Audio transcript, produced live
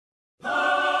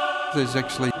There's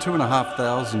actually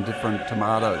 2,500 different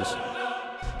tomatoes.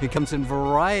 It comes in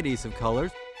varieties of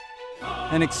colours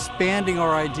and expanding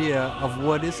our idea of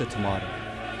what is a tomato.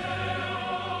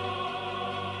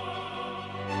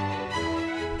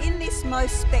 In this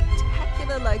most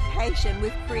spectacular location,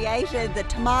 we've created the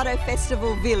Tomato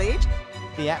Festival Village.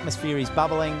 The atmosphere is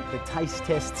bubbling, the taste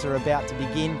tests are about to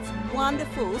begin. It's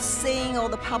wonderful seeing all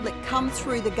the public come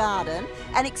through the garden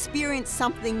and experience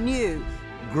something new.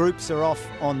 Groups are off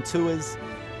on tours,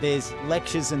 there's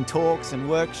lectures and talks and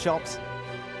workshops.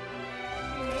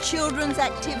 Children's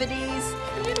activities,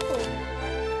 beautiful,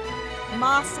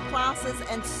 masterclasses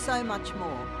and so much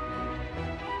more.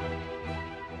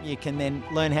 You can then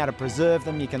learn how to preserve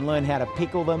them, you can learn how to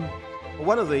pickle them.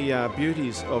 One of the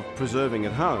beauties of preserving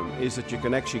at home is that you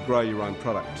can actually grow your own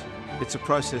product. It's a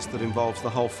process that involves the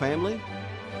whole family.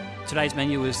 Today's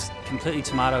menu was completely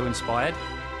tomato inspired.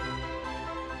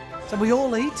 So we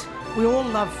all eat, we all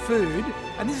love food,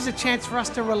 and this is a chance for us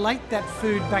to relate that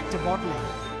food back to bottling.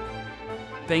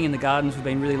 Being in the gardens, we've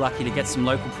been really lucky to get some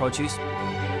local produce.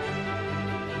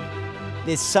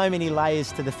 There's so many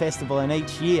layers to the festival, and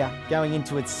each year, going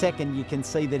into its second, you can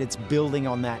see that it's building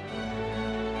on that.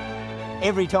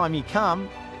 Every time you come,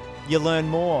 you learn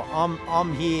more.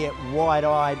 I'm here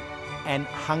wide-eyed and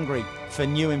hungry for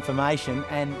new information,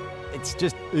 and it's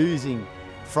just oozing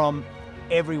from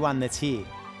everyone that's here.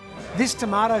 This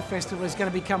Tomato Festival is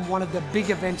going to become one of the big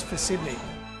events for Sydney.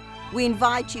 We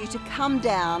invite you to come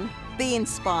down, be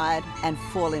inspired and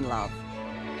fall in love.